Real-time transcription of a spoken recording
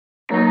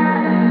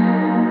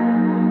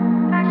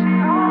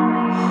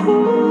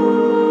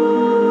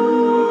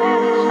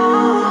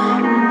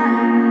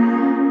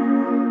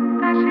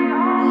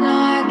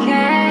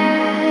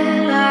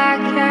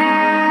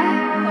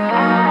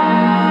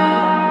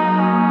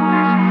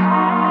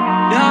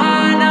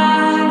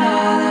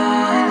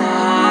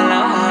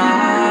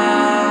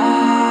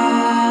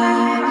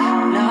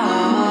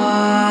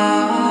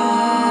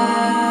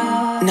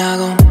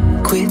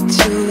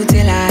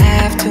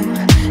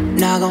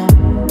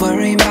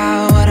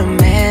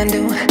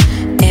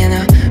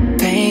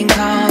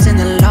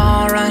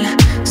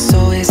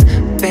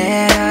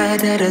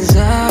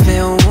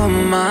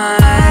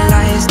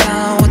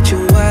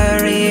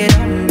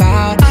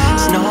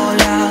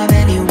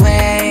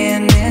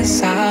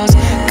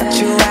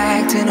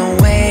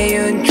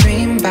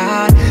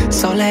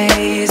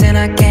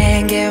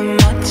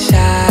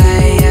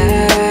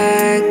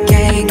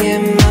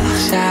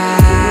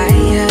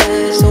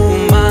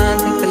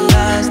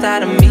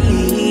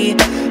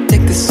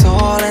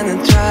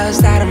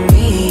trust out of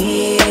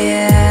me.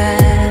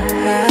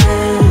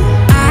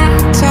 I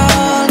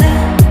told her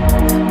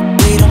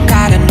we don't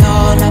gotta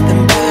know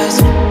nothing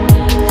personal.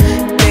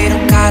 We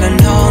don't gotta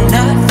know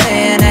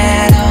nothing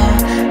at all.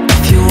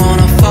 If you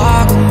wanna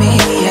fuck with me,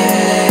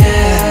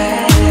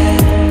 yeah.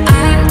 I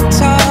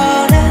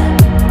told her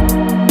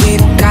we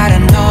don't gotta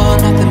know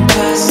nothing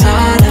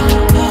personal.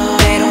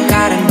 They don't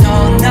gotta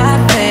know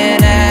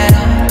nothing at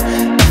all.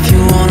 If you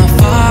wanna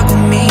fuck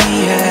with me,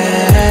 yeah.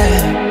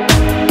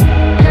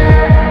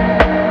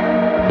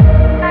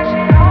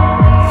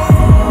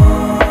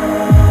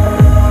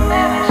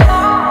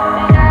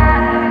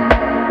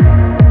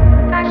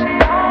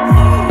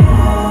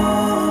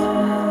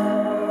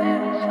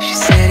 She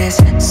said it's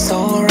so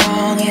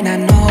wrong and I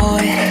know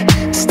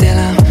it. Still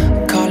I'm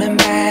calling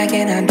back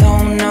and I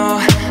don't know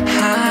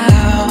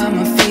how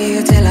I'ma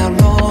feel till I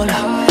roll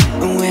up.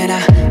 And when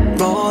I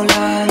roll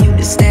up, you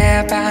just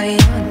step out your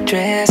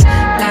dress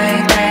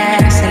like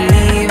that. I said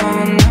leave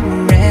on the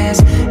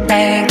rest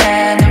like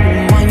that.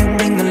 Number one, you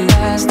bring the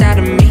lust out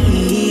of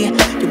me.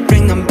 You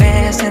bring the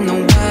best and the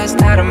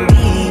worst out of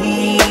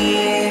me.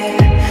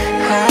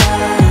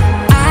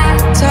 I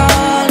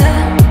told her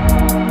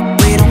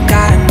we don't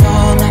gotta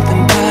know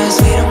nothing but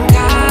we don't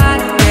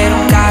gotta, they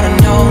don't gotta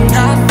know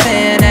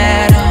nothing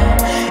at all.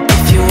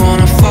 If you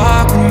wanna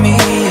fuck with me,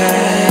 yeah.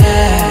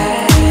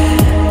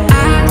 I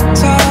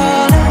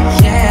told her,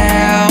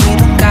 yeah, we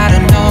don't gotta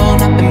know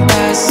nothing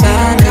but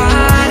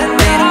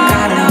they don't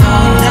gotta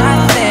know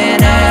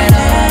nothing at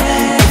all.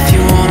 If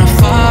you wanna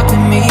fuck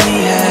with me,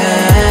 yeah.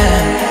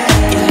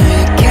 You know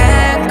you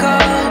can't go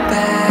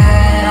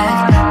back,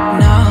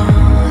 no,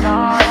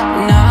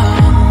 no.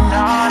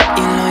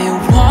 You know you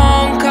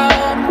won't go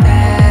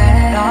back,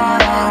 no,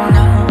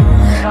 no.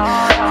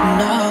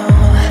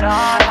 I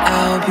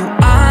hope you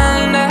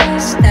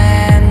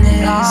understand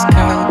this,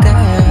 girl, girl.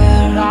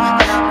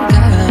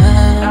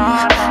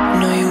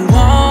 No, you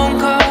won't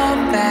go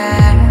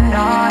back,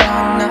 no,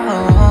 no.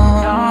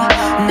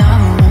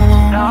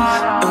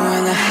 And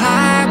when the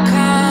high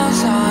comes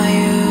on,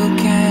 you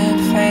can't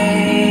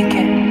fake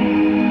it.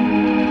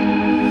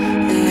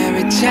 And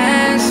every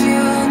chance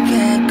you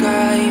get,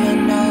 girl, you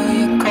know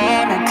you're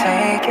gonna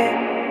take it.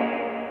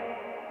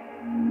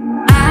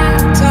 I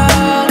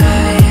told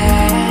her,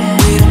 yeah,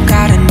 we don't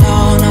gotta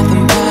know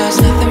nothing but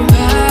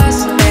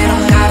they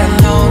don't gotta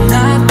know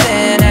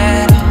nothing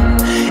at all.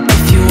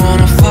 If you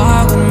wanna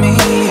fuck with me,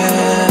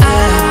 yeah.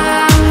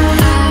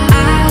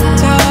 I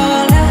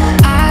told her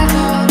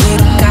we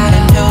don't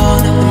gotta know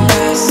nothing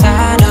but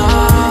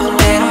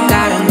they don't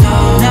gotta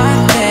know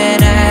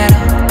nothing at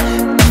all.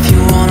 If you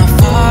wanna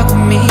fuck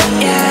with me,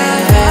 yeah.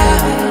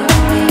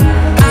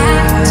 I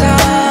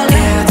told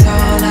her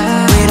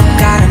we don't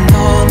gotta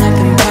know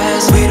nothing but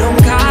they don't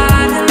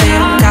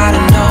gotta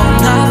know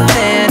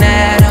nothing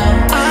at all.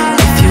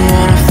 If you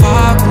wanna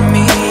fuck with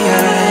me,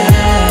 yeah.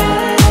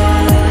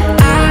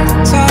 I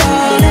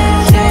told her,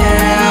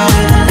 yeah,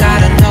 we don't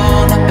gotta know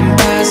nothing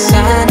but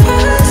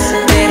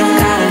they don't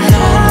gotta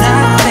know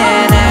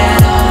nothing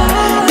at all.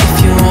 If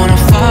you wanna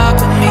fuck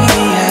with me,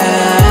 yeah.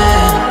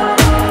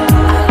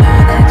 I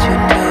know that you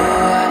do,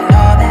 I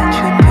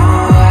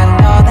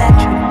know that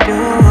you do,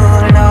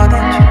 I know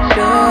that you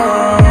do, yeah.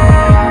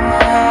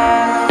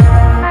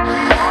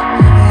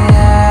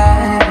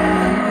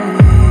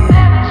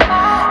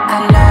 I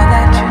know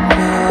that you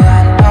do,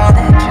 I know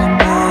that you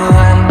do,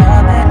 I know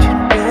that you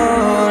do,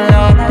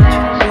 know that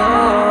you do.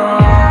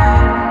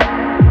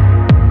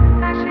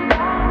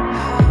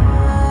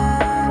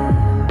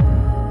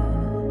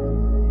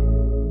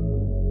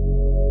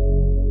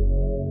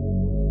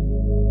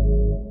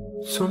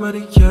 So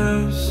many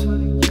years,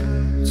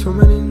 so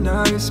many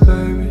nights,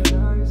 baby.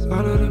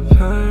 All of the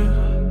pain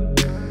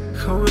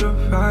come with a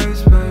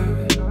price,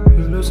 baby.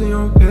 You're losing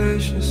your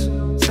patience.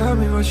 Tell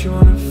me what you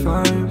wanna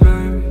find,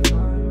 baby.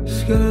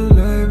 It's getting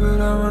late,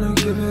 but I wanna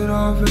give it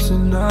all for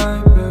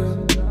tonight,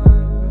 baby.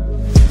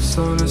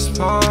 So let's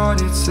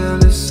party till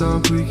it's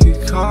up. We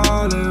could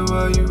call it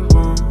what you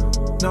want.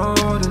 No,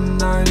 the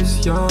night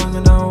is young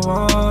and I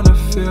wanna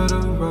feel the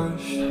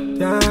rush.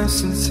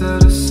 Dancing till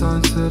the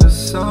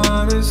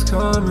sun is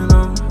coming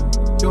on.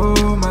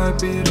 You might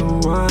be the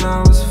one I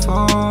was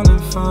falling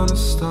from the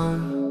start.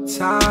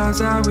 Times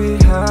that we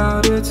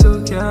held it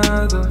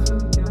together.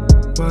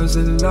 Was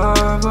it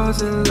love,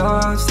 was it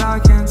lost? I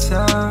can't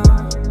tell.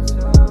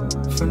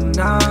 For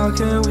now,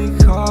 can we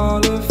call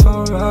it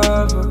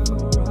forever?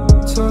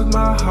 Took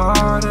my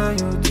heart and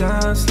you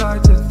danced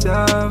like the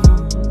devil.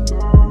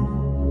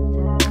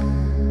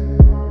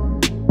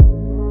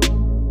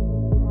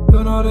 You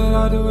know that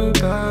I do it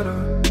better.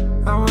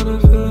 I wanna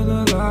feel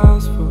it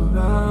last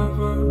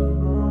forever.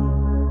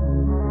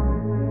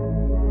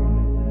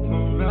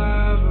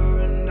 Forever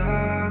and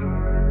ever.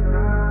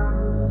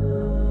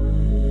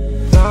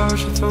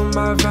 Rushing through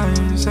my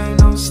veins, ain't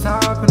no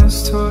stopping,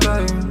 it's too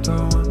late.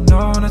 Don't want no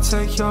one to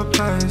take your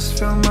place.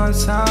 Feel my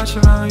touch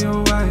around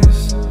your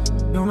waist.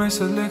 You mix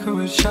the liquor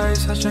with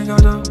chase. I drink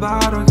out the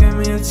bottle, give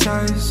me a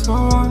taste. Go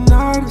all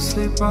night and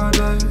sleep all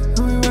day.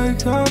 When we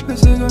wake up,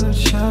 is it gonna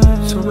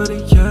change? So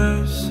many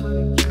years,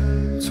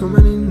 Too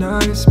many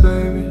nights,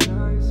 baby.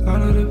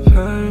 All of the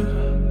pain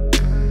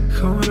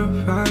come with a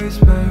price,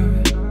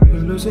 baby.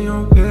 You're losing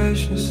your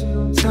patience.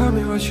 Tell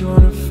me what you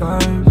wanna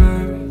find,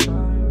 baby.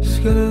 It's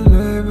getting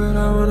late, but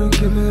I wanna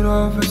keep it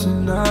all for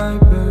tonight,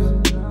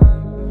 baby.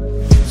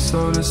 So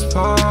let's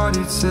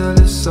party till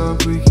it's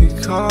up. We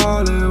can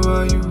call it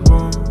what you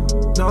want.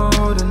 No,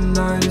 the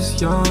night is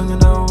young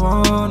and I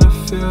wanna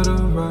feel the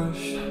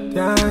rush.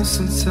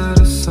 Dancing till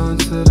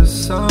the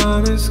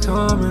sun is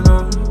coming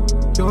up.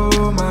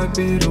 You might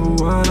be the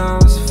one I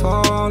was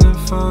falling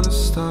from the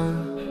start.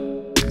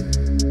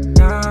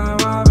 Now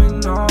I'm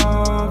in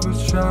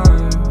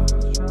overdrive.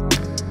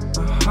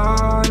 My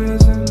heart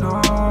is in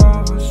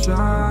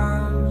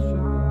overdrive.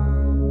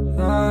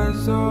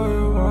 Let's do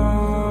it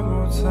one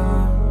more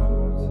time.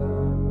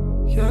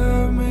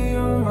 Give me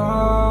your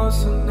all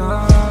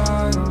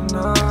tonight, all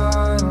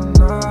night, all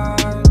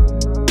night,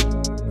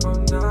 all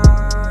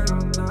night,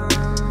 all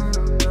night,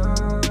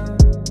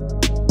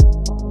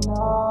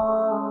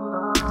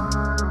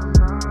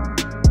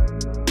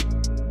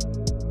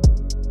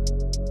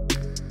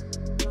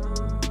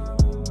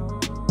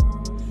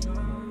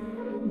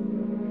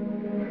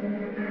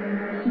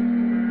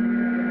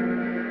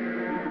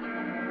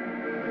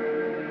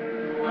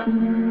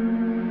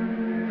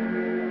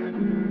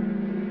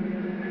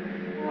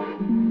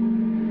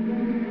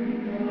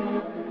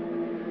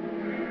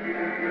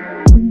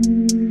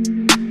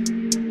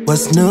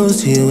 What's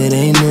news to you? It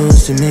ain't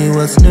news to me.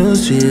 What's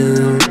news to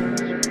you?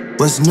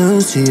 What's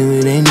news to you?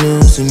 It ain't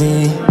news to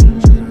me.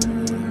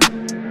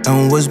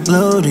 And what's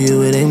blue to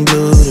you? It ain't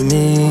blue to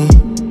me.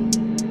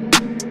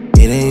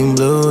 It ain't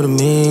blue to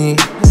me.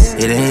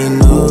 It ain't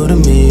new to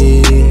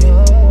me.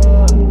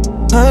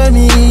 Heard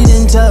me,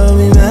 then tell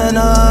me man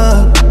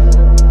up.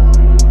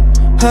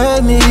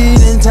 Heard me,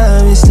 then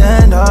tell me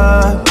stand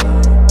up.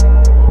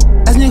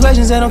 Ask me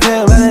questions, I don't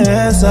care about the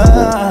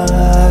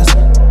answers.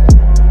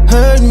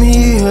 Heard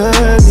me,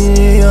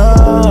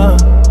 oh.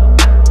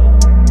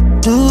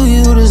 Do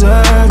you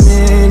deserve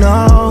me?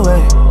 No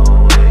way.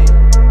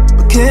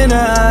 But can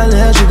I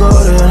let you go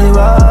to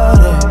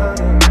anybody?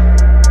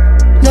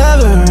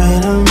 Never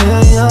in a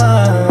million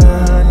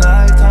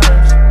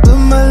lifetimes. But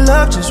my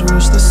love just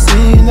reached the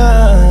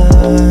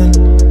ceiling.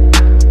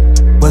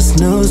 What's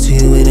news to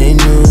you? It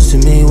ain't news to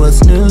me.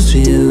 What's news to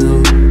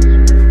you?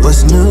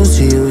 What's news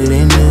to you? It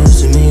ain't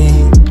news to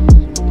me.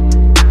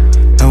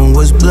 And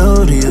what's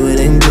blue to you? It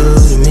ain't blue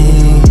to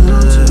me.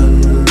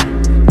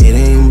 It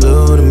ain't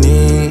blue to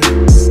me.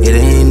 It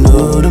ain't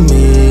new to me.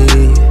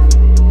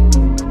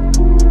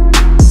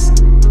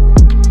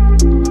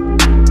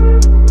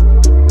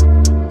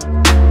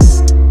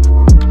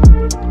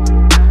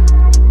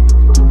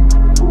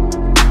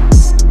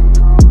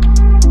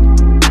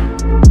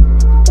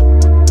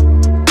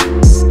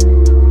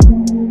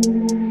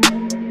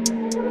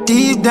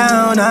 Deep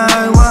down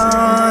I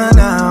want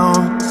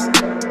out.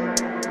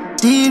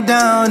 Deep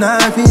down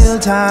I feel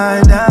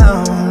tied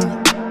down.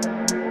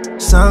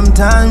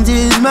 Sometimes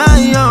it's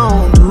my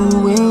own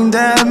doing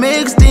that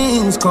makes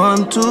things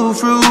come to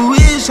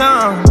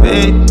fruition,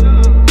 babe.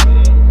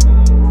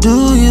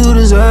 Do you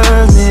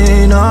deserve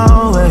me?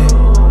 No way.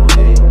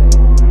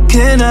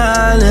 Can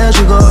I let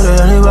you go to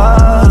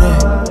anybody?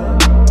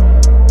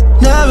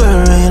 Never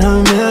in a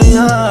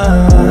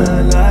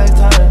million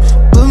lifetimes.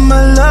 But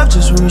my love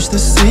just reached the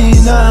ceiling.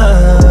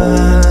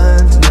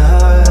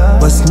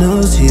 What's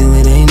news to you?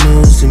 It ain't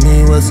news to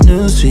me. What's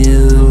news to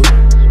you?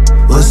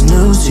 What's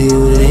news to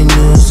you? It ain't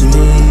news to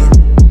me.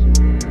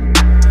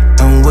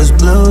 And what's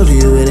blue to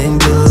you? It ain't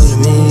blue to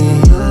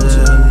me.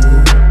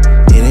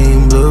 It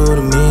ain't blue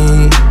to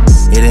me.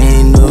 It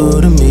ain't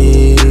new to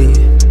me.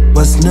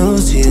 What's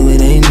news to you?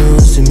 It ain't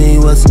news to me.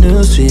 What's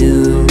news to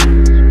you?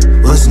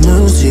 What's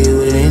news to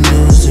you? It ain't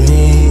news to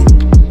me.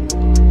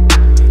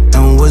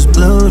 And what's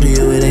blue to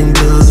you? It ain't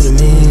blue to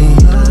me.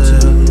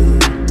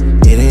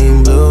 It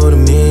ain't blue to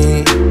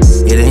me.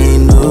 It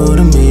ain't new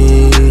to me.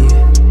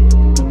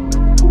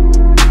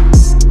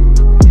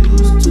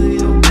 Used to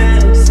your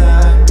bad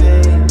side,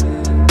 baby.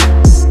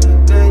 I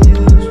got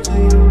used to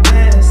your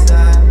bad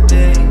side,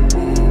 baby.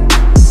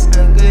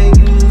 I got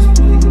used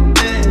to your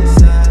bad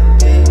side,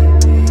 baby.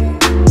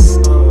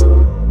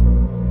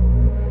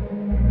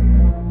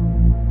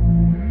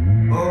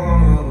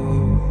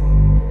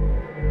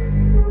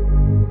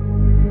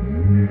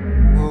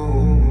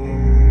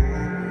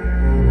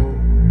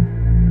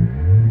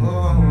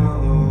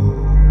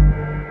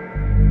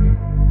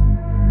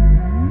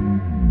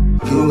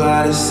 You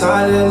got a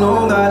side that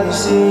nobody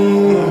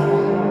seen.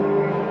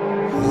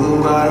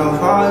 You got a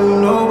heart you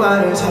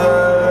nobody's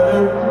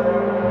heard.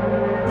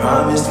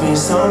 Promised me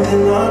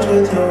something large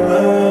with your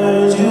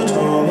words. You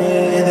told me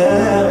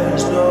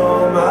there's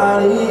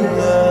nobody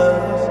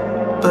else.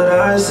 But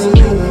I see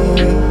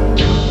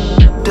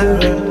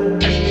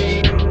different,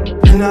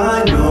 and I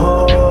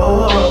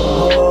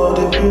know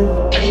different.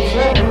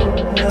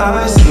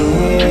 I see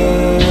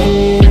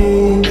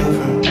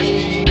different.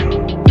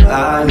 I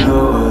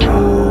know.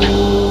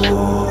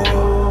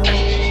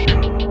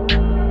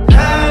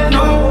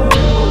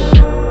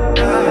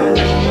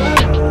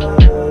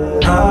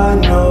 I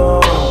know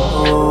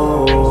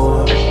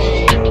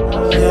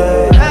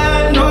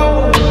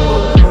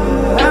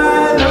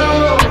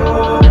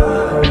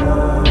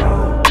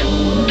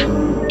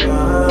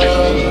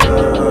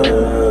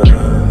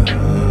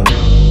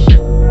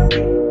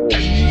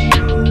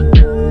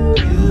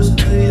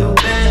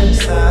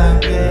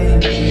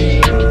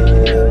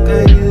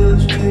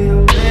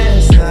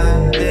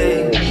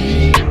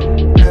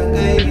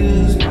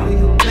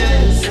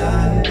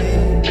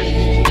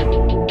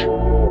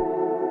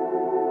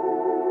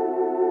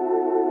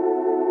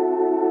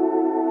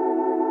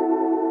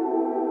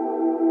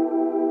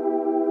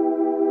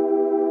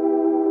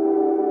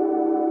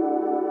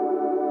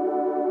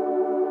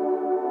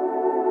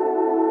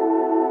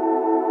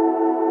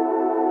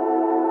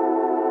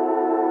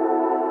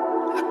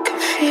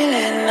feel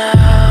it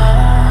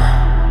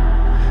now,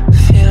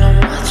 feel I'm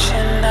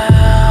watching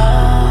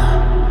now.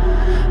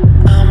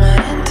 I'ma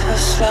enter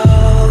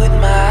slow with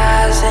my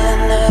eyes in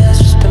this,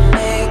 just to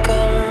make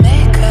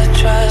her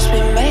trust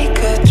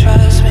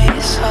me,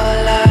 it's all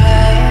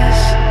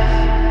lies,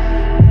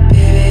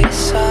 baby,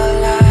 it's all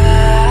lies.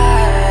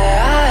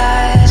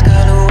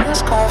 Got who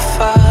else gon'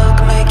 fuck,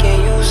 making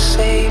you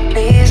say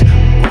please.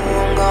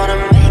 Ooh, I'm gonna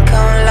make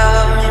 'em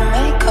love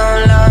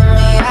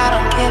me, I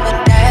don't give a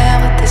damn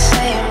what they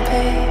saying,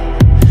 babe.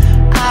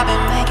 I've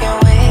been making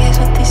waves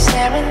with these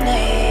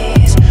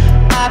serenades.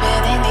 I've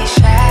been in these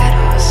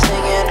shadows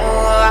singing,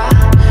 ooh,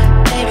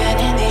 they've been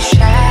in these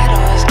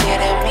shadows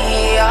getting me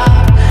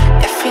up.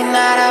 Every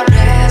night I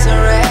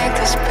resurrect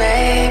this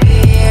baby,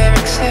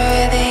 mix her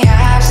with the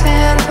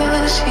absent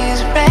till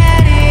she's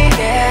ready.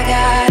 Yeah,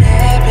 got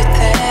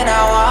everything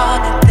I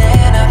wanted,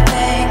 then I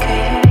think of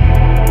you.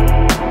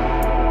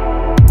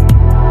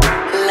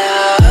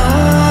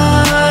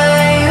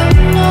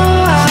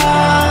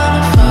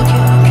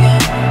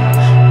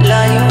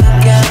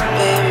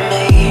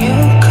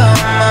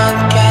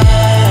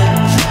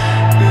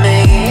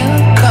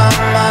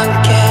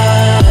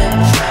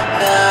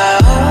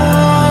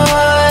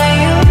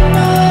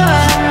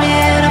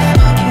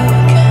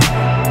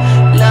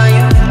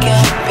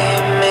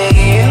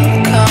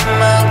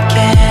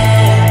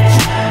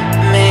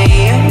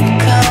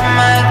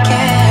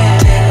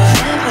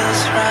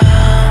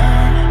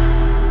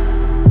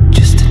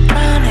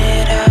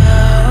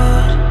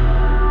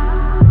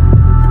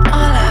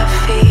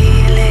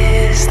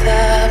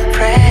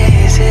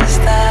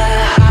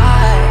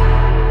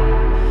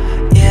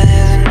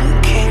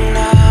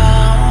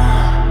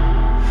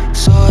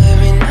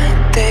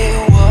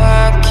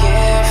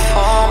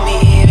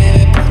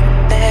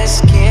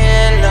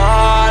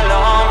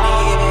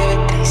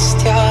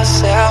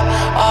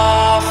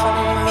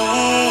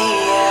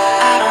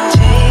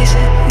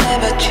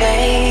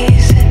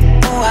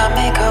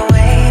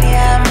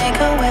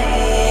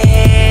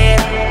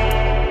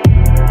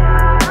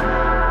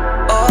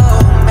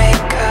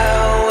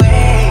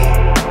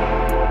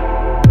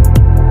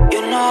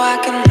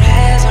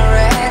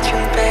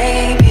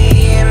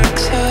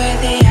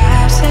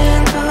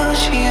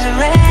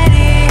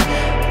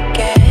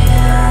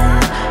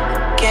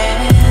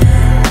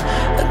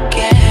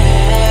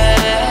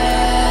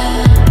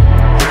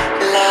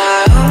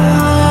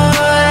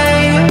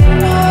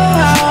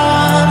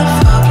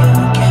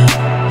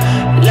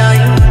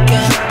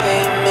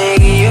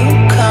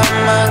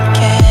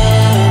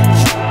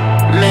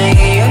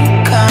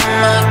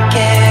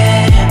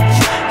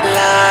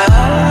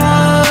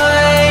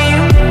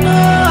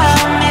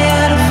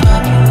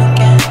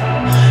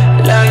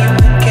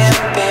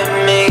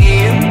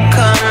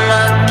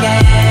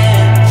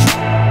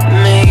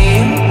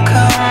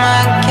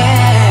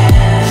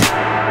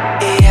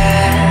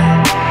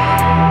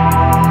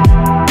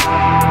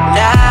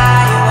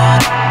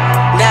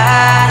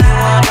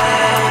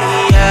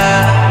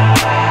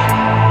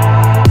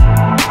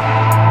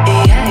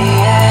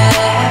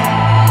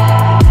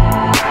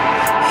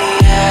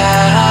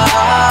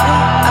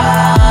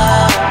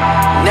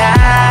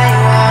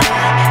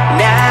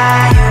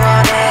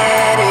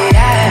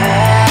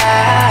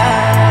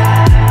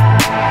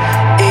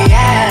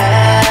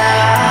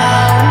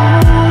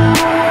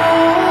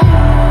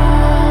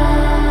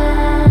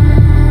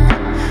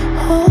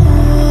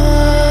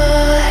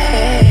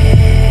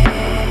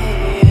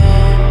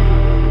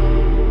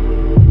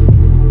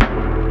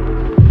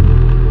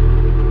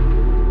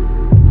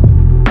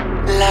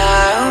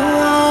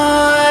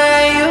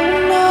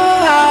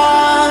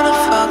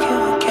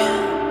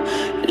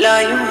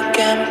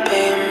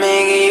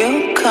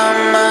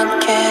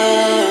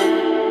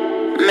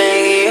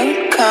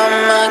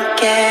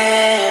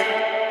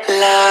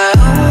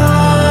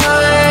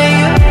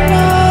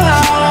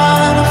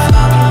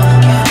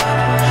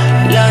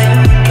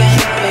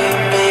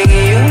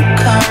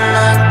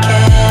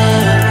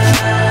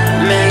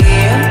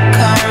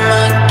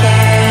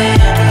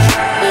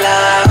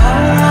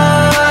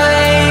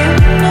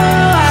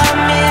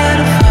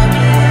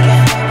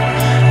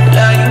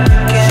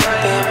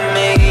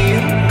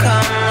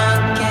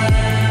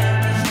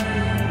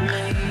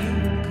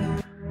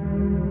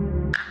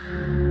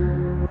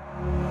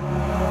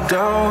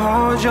 Don't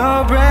hold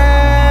your breath.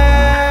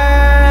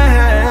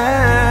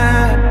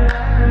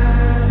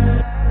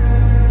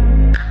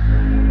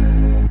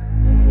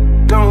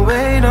 Don't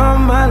wait on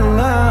my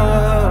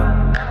love.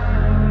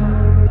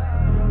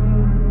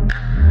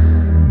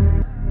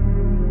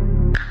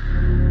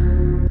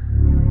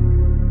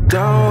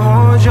 Don't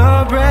hold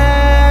your breath.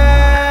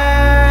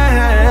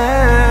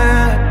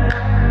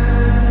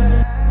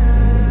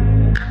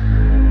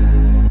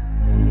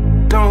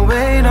 Don't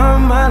wait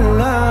on my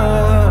love.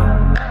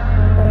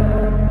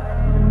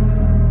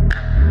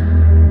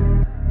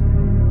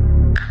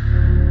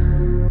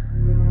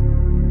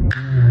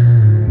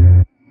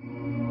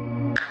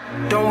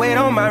 Don't wait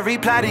on my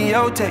reply to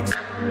your text.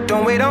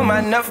 Don't wait on my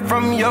enough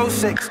from your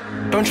sex.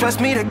 Don't trust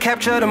me to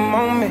capture the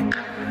moment.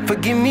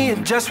 Forgive me,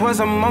 it just was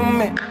a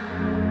moment.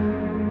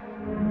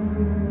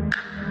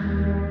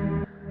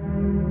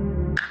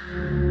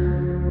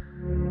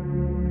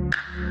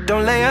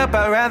 Don't lay up,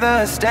 I'd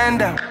rather stand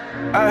down.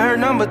 I heard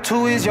number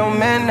 2 is your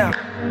man now.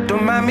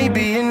 Don't mind me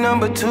being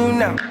number 2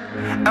 now.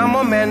 I'm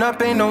a man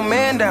up, ain't no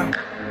man down.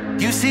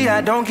 You see,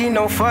 I don't give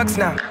no fucks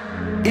now.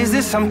 Is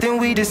this something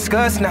we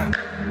discuss now?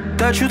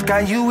 The truth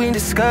got you in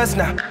disgust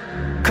now.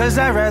 Cause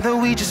I'd rather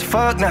we just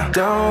fuck now.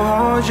 Don't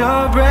hold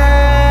your breath.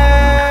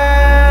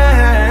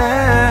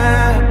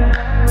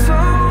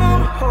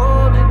 Don't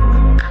hold it.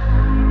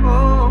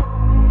 Oh.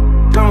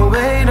 Don't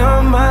wait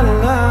on my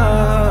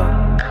love.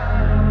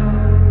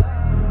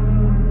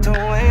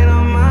 Don't wait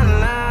on my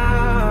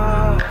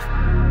love.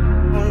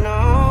 Oh no.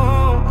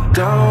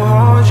 Don't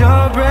hold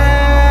your breath.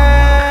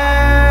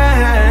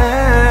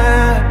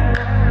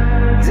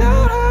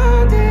 Don't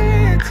hold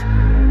it.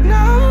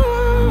 No.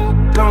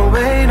 Don't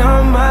wait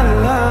on my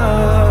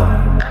love.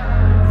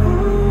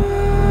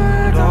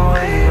 Ooh, don't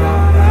wait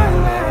on my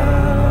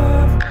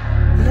love.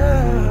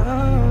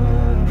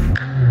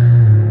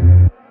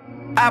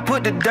 I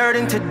put the dirt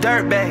into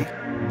dirt bag.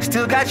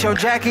 Still got your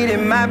jacket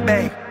in my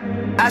bag.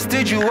 I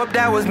stood you up,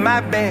 that was my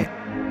bad.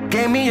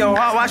 Gave me your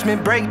heart, watch me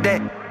break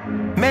that.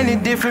 Many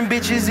different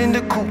bitches in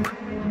the coupe.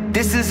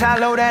 This is how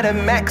low that a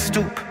max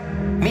stoop.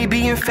 Me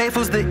being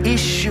faithful's the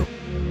issue.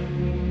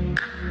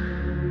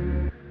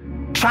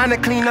 Tryna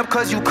clean up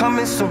cause you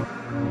coming soon.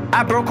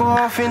 I broke her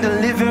off in the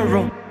living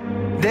room.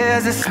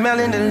 There's a smell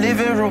in the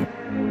living room.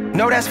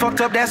 No, that's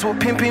fucked up, that's what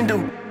pimpin'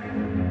 do.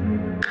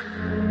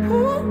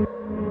 Ooh.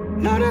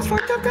 No, that's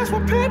fucked up, that's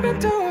what pimpin'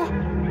 do.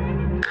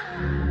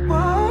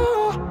 Whoa.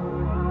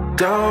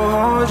 Don't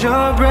hold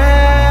your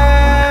breath.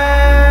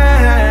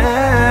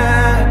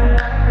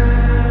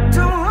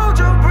 Don't hold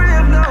your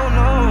breath, no,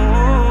 no.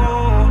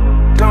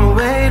 Don't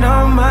wait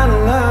on my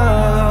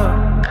love.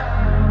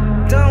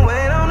 Don't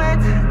wait on it,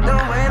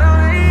 don't wait on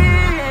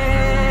it.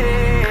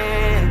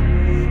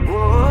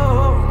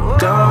 Whoa.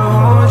 Don't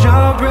hold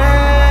your breath.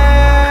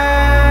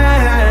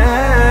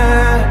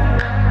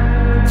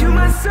 You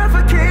might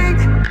suffocate,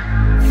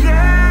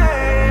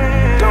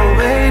 yeah. Don't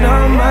wait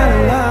on my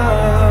love.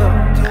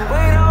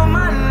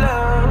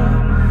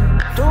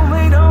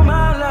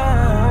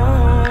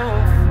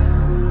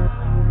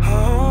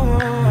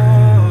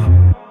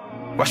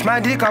 Wash my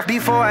dick off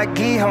before I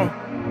get home.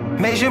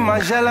 Measure my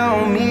jello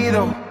on me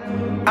though.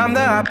 I'm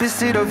the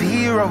opposite of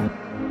hero.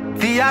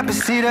 The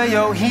opposite of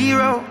your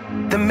hero.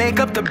 The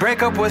makeup, the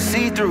breakup was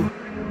see-through.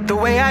 The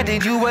way I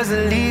did you was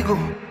illegal.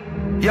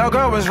 Your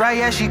girl was right,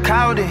 yeah, she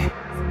called it.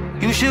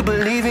 You should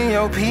believe in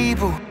your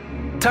people.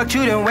 Tucked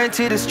you, then went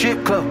to the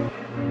strip club.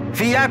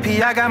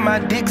 VIP, I got my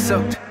dick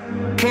sucked.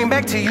 Came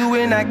back to you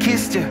and I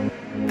kissed you.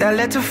 That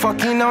led to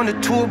fucking on the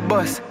tour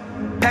bus.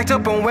 Packed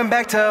up and went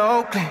back to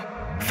Oakland.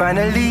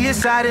 Finally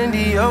it's out in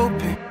the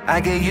open.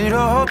 I gave you the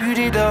hope, you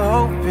did the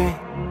hoping.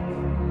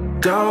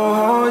 Don't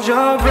hold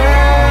your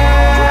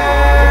breath.